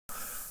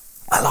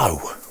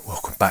Hello,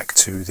 welcome back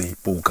to the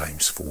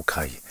Boardgames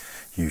 4K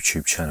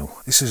YouTube channel.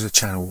 This is a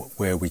channel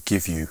where we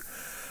give you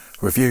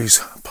reviews,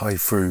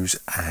 playthroughs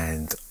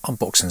and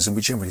unboxings, and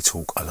we generally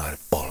talk a load of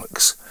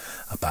bollocks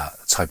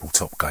about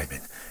tabletop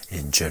gaming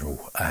in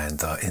general.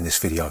 And in this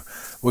video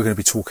we're going to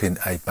be talking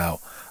about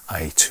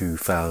a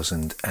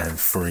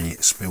 2003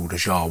 Spiel Des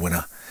Jahares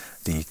winner,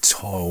 the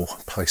tile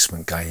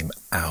placement game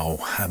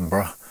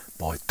Alhambra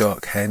by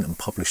Dirk Henn and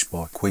published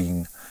by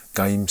Queen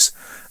Games.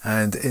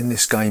 And in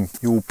this game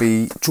you'll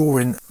be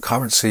drawing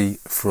currency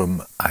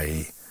from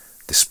a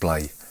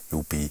display.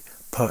 You'll be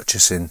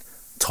purchasing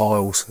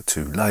tiles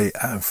to lay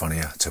out in front of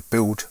you to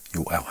build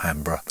your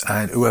Alhambra,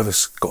 and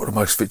whoever's got the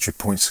most victory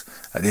points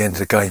at the end of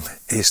the game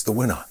is the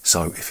winner.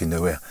 So if you're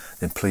new here,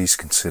 then please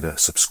consider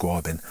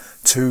subscribing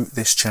to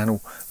this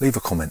channel. Leave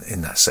a comment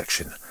in that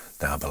section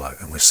down below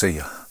and we'll see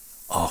you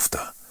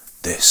after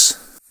this.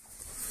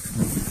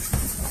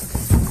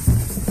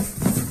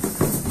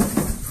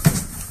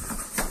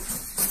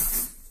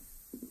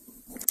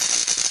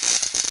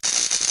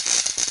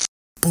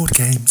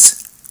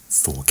 Boardgames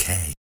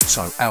 4K.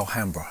 So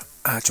Alhambra,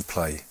 how do you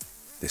play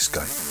this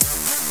game?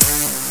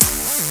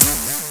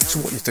 So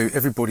what you do,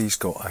 everybody's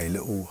got a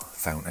little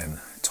fountain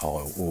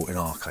tile, or in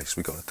our case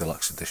we've got a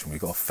deluxe edition,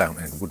 we've got a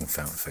fountain, wooden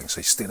fountain thing. So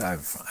you stick that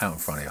out in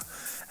front of you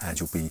and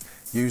you'll be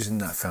using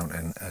that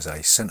fountain as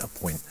a centre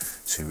point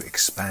to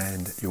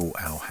expand your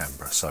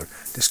Alhambra. So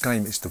this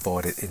game is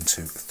divided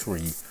into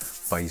three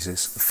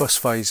phases. The first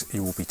phase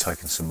you will be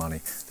taking some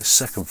money, the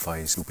second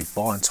phase you'll be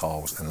buying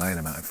tiles and laying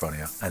them out in front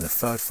of you, and the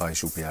third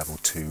phase you'll be able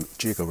to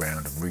jig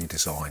around and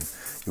redesign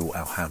your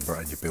Alhambra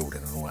and your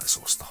building and all that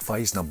sort of stuff.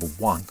 Phase number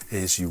one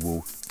is you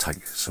will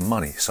take some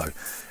money. So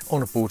on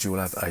the board you will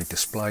have a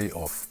display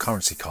of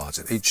currency cards,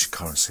 and each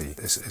currency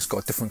it's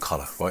got a different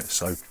colour, right?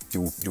 So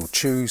you'll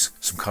choose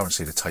some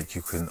currency to take.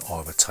 You can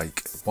either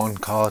take one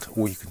card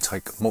or you can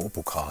take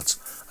multiple cards,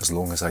 as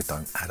long as they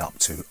don't add up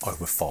to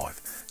over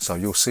 5. So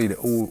you'll see that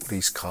all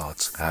these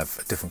cards have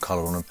a different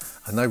colour on them,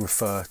 and they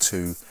refer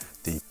to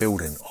the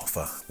building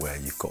offer where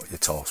you've got your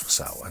tiles for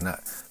sale, and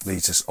that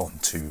leads us on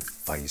to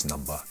phase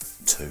number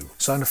 2.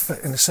 So in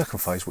the second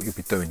phase, what you'll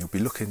be doing, you'll be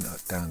looking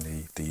down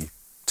the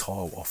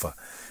tile offer,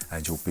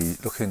 and you'll be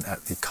looking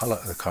at the colour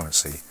of the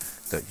currency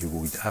that you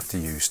will have to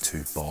use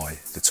to buy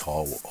the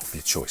tile of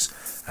your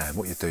choice. And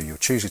what you do, you'll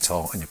choose your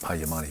tile and you pay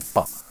your money,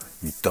 but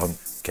you don't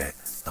get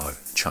no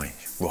change,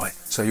 right?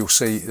 So you'll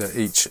see that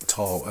each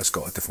tile has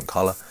got a different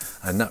colour,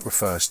 and that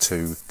refers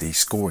to the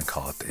scoring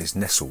card that is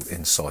nestled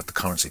inside the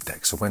currency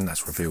deck. So when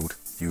that's revealed,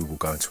 you will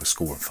go into a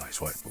scoring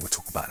phase, right? But we'll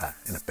talk about that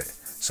in a bit.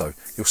 So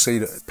you'll see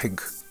that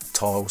pink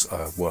tiles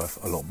are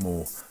worth a lot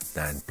more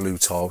than blue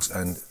tiles,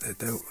 and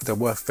they're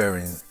worth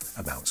varying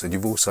amounts. And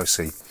you've also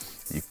see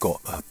you've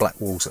got black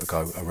walls that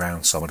go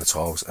around some of the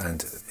tiles,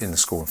 and in the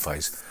scoring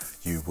phase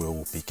you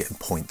will be getting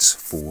points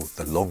for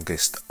the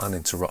longest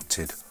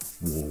uninterrupted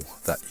wall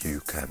that you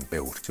can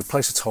build. So you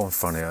place a tile in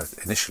front of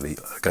you initially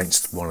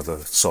against one of the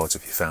sides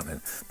of your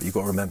fountain, but you've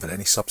got to remember that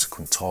any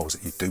subsequent tiles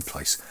that you do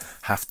place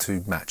have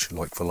to match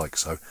like for like.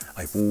 So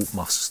a wall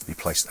must be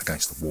placed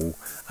against a wall,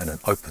 and an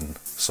open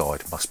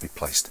side must be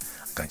placed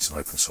against an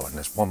open side. And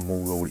there's one more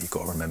rule that you've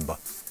got to remember,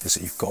 is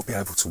that you've got to be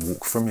able to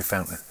walk from your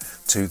fountain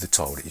to the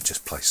tile that you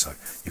just placed. So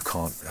you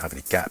can't have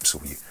any gaps,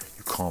 or you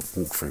can't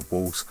walk through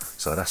walls.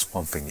 So that's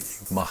one thing that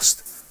you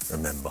must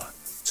remember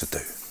to do.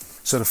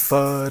 So the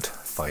third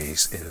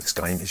phase in this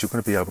game is you're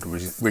going to be able to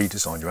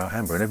redesign your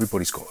Alhambra, and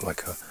everybody's got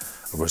like a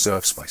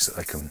reserve space that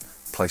they can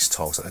place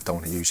tiles that they don't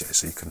want to use yet.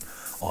 So you can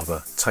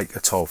either take a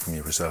tile from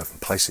your reserve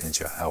and place it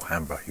into your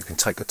Alhambra, you can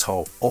take a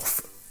tile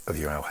off of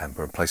your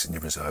Alhambra and place it in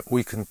your reserve, or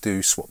you can do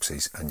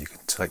swapsies and you can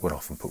take one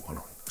off and put one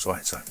on.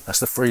 Right, so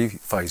that's the three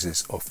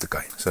phases of the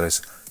game. So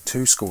there's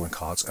 2 scoring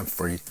cards and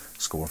 3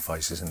 scoring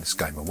phases in this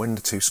game, and when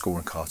the 2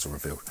 scoring cards are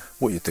revealed,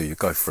 what you do, you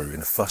go through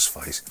in the first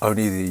phase,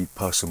 only the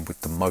person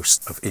with the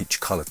most of each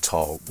coloured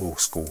tile will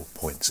score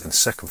points. In the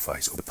second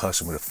phase, or the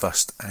person with the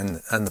first and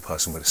the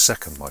person with the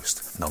second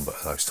most number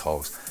of those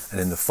tiles,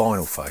 and in the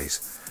final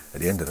phase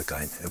at the end of the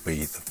game it'll be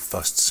the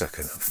first,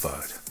 second and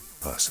third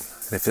person.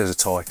 And if there's a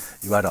tie,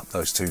 you add up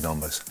those 2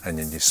 numbers and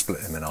then you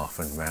split them in half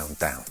and round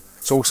down.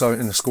 So also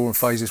in the scoring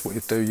phases, what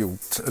you do, you'll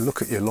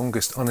look at your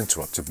longest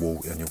uninterrupted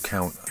wall and you'll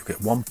count. You'll get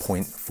 1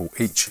 point for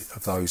each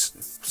of those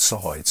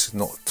sides,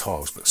 not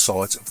tiles, but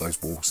sides of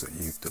those walls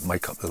that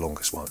make up the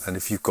longest one. And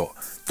if you've got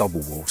double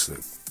walls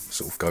that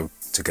sort of go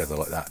together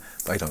like that,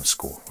 they don't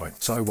score, right?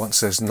 So once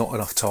there's not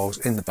enough tiles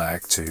in the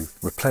bag to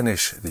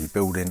replenish the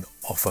building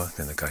offer,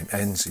 then the game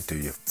ends. You do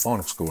your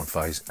final scoring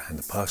phase, and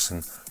the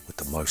person with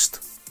the most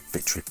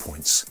victory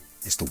points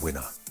is the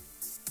winner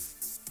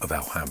of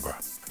Alhambra.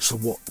 So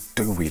what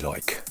do we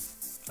like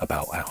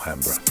about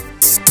Alhambra?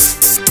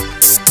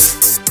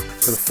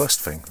 So the first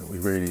thing that we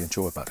really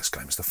enjoy about this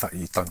game is the fact that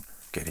you don't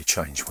get any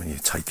change when you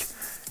take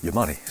your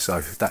money.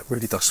 So that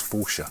really does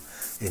force you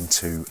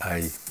into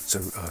a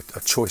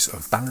choice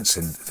of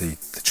balancing the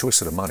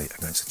choice of the money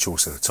against the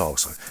choice of the tile.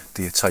 So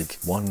do you take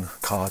one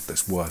card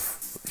that's worth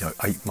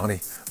 8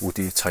 money, or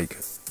do you take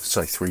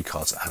say 3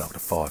 cards that add up to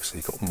 5? So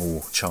you've got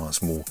more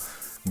chance, more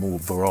more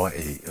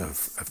variety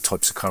of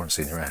types of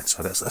currency in your hand.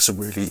 So that's a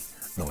really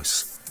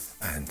nice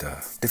and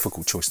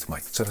difficult choice to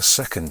make. So the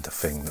second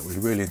thing that we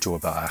really enjoy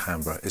about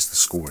Alhambra is the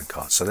scoring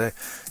cards. So there,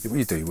 what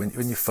you do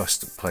when you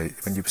first play,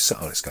 when you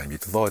set up this game, you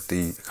divide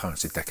the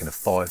currency deck into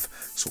 5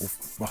 sort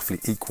of roughly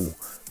equal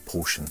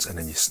portions, and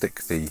then you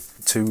stick the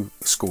 2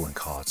 scoring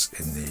cards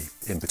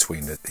in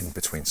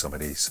between some of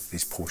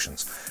these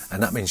portions,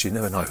 and that means you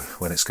never know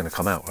when it's going to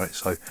come out, right?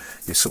 So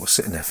you're sort of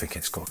sitting there thinking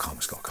it's got to come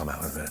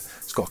out in a minute,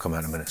 it's got to come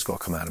out in a minute, it's got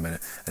to come out in a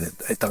minute, and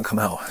it don't come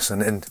out. So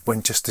then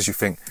when just as you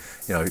think,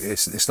 you know,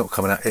 it's not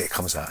coming out, it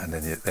comes out, and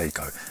then there you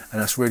go.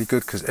 And that's really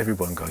good because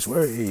everyone goes,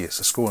 where is he? It's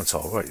a scoring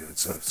tile, right?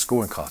 It's a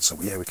scoring card. So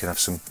yeah, we can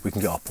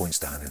get our points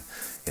down, and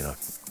you know,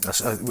 that's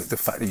the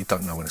fact that you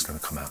don't know when it's going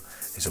to come out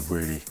is a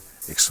really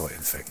exciting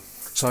thing.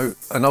 So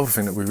another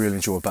thing that we really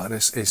enjoy about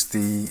this is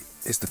the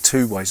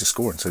 2 ways of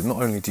scoring. So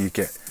not only do you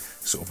get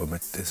sort of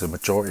there's a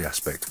majority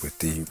aspect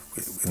with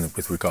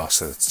regards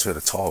to the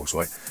tiles,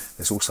 right?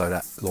 There's also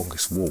that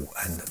longest wall,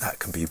 and that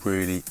can be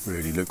really,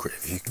 really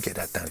lucrative if you can get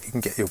that down. If you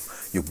can get your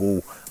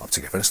wall up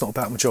together, and it's not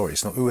about majority.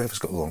 It's not whoever's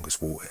got the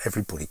longest wall.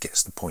 Everybody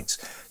gets the points.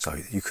 So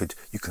you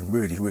can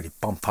really, really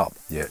bump up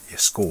your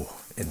score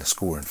in the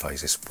scoring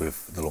phases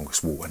with the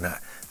longest wall, and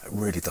that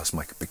really does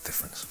make a big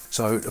difference.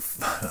 So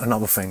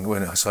another thing,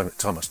 when I say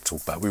so much to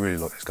talk about, we really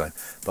like this game,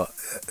 but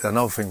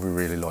another thing we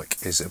really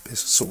like is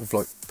sort of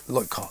like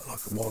why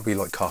we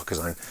like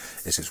Carcassonne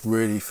is it's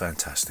really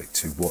fantastic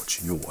to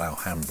watch your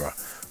Alhambra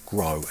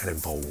grow and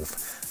evolve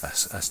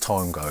as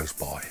time goes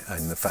by,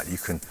 and the fact you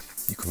can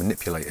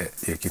manipulate it,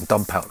 you can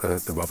dump out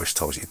the rubbish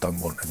tiles you don't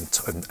want, and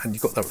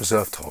you've got that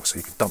reserve tile, so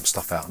you can dump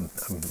stuff out and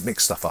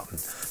mix stuff up and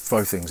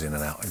throw things in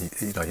and out, and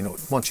you know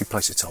once you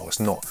place a tile, it's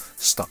not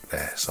stuck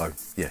there. So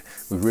yeah,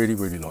 we really,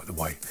 really like the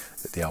way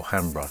that the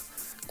Alhambra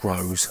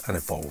grows and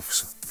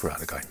evolves throughout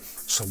the game.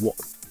 So what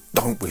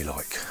don't we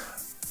like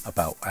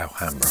about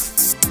Alhambra?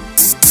 So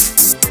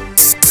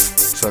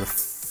the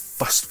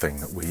first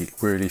thing that we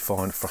really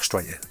find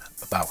frustrating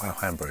about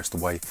Alhambra is the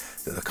way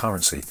that the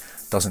currency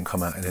doesn't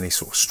come out in any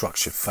sort of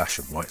structured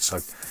fashion, right? So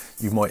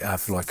you might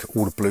have like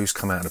all the blues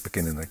come out at the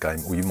beginning of the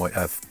game, or you might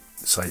have,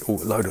 say, a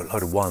load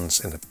of ones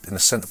in the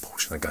centre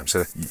portion of the game.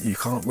 So you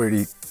can't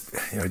really,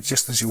 you know,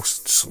 just as you're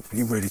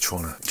really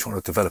trying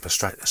to develop a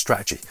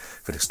strategy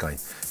for this game,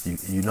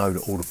 you know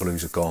that all the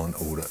blues are gone,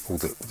 all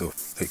the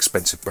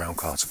expensive brown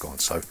cards are gone.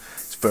 So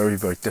it's very,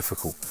 very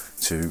difficult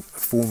to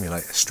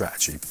formulate a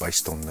strategy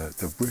based on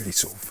the really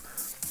sort of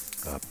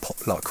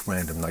pot-luck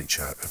random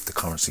nature of the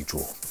currency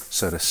draw.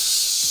 So the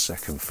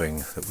second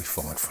thing that we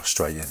find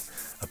frustrating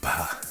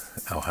about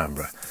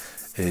Alhambra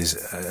is,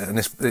 and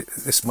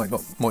this might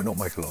not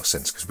make a lot of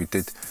sense, because we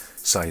did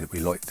say that we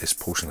liked this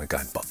portion of the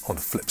game, but on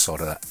the flip side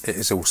of that, it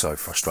is also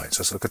frustrating.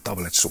 So it's like a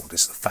double-edged sword.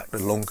 It's the fact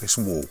the longest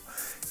wall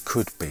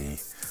could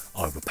be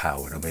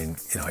overpowered. I mean,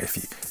 you know,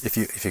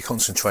 if you're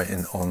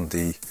concentrating on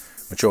the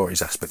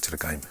majorities aspect of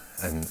the game,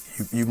 and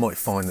you might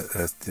find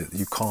that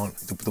you can't,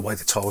 the way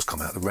the tiles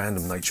come out, the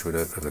random nature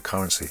of the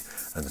currency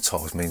and the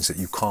tiles means that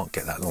you can't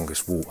get that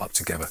longest wall up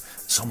together.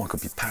 Someone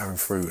could be powering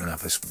through and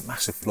have this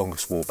massive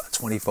longest wall, about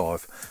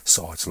 25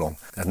 sides long,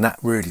 and that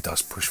really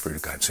does push through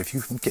the game. So if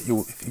you can get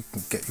your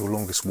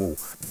longest wall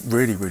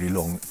really, really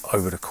long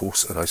over the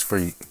course of those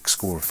 3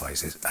 scoring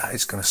phases, that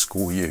is going to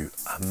score you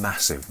a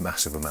massive,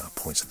 massive amount of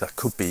points. That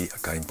could be a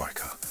game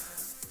breaker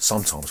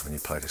sometimes when you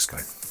play this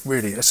game.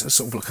 Really, it's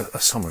sort of like a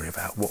summary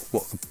about what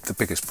the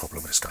biggest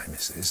problem with this game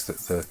is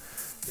that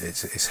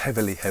it's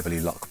heavily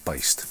luck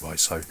based, right?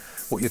 So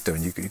what you're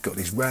doing, you've got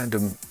these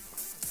random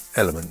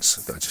elements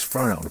that are just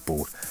thrown out on the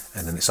board,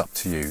 and then it's up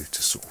to you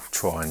to sort of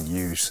try and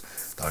use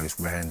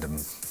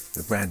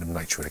the random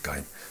nature of the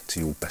game to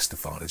your best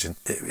advantage. And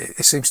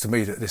it seems to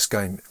me that this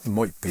game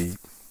might be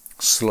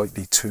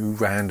slightly too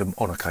random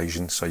on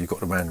occasion. So you've got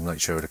the random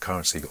nature of the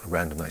currency, you've got the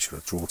random nature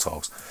of the draw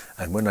tiles,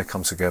 and when they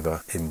come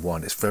together in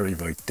one, it's very,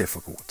 very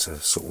difficult to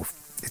sort of,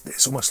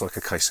 it's almost like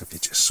a case of you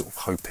just sort of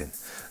hoping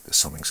that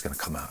something's going to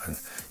come out, and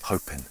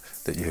hoping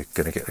that you're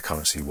going to get the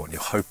currency you want,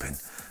 you're hoping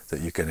that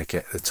you're going to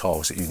get the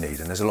tiles that you need,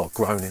 and there's a lot of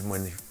groaning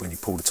when you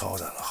pull the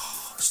tiles out,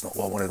 oh, it's not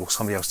what I wanted, or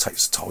somebody else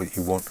takes the tile that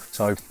you want.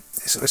 So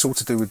it's all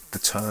to do with the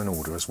turn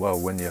order as well.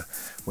 When your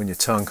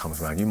turn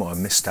comes around, you might have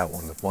missed out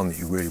on the one that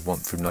you really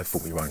want through no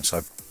fault of your own.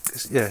 So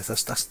yeah,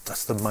 that's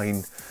the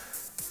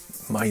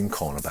main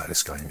con about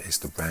this game, is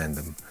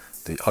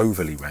the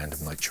overly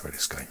random nature of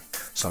this game.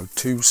 So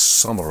to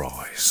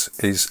summarise,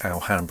 is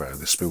Alhambra,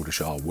 the Spiel Des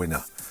Jahares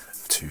winner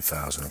of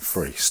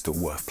 2003, still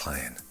worth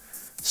playing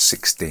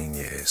 16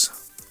 years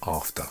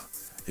after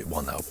it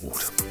won that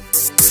award?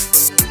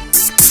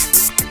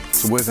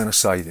 So we're going to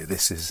say that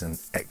this is an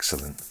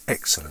excellent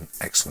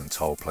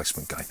tile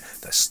placement game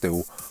that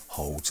still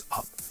holds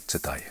up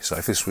today. So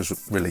if this was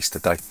released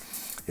today,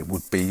 it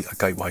would be a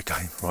gateway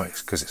game, right?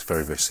 Because it's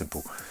very, very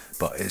simple.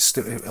 But it's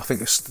still, I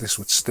think this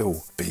would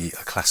still be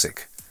a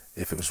classic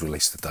if it was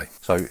released today.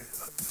 So,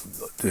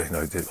 you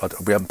know,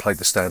 we haven't played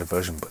the standard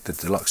version, but the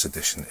deluxe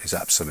edition is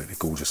absolutely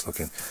gorgeous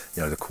looking.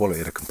 You know, the quality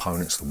of the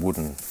components, the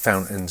wooden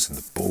fountains and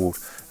the board,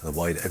 and the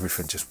way that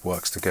everything just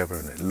works together,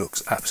 and it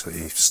looks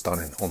absolutely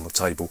stunning on the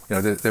table. You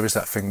know, there is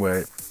that thing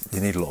where you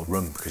need a lot of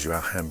room because your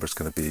Alhambra is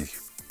going to be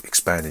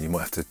expanding. You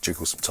might have to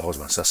jiggle some tiles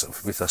around. So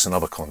that's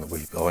another con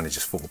that I only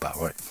just thought about,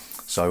 right?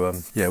 So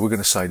yeah, we're going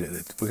to say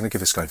that we're going to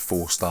give this game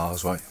 4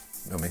 stars, right?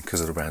 I mean, because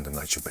of the random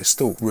nature, but it's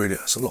still really,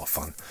 it's a lot of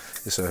fun.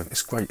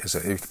 It's great.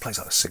 It plays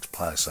up to 6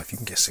 players, so if you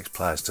can get 6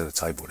 players to the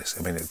table,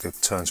 I mean, the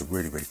turns are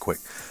really, really quick.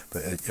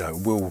 But you know,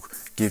 it will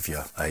give you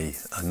a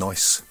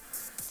nice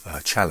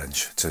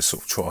challenge to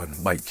sort of try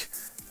and make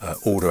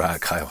order out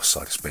of chaos,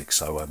 so to speak.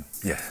 So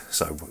yeah,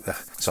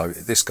 so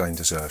this game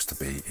deserves to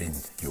be in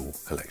your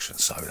collection.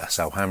 So that's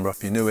Alhambra.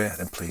 If you're new here,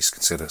 then please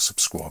consider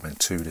subscribing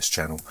to this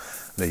channel.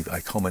 Leave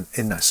a comment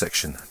in that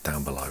section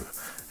down below,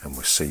 and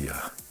we'll see you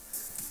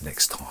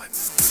next time.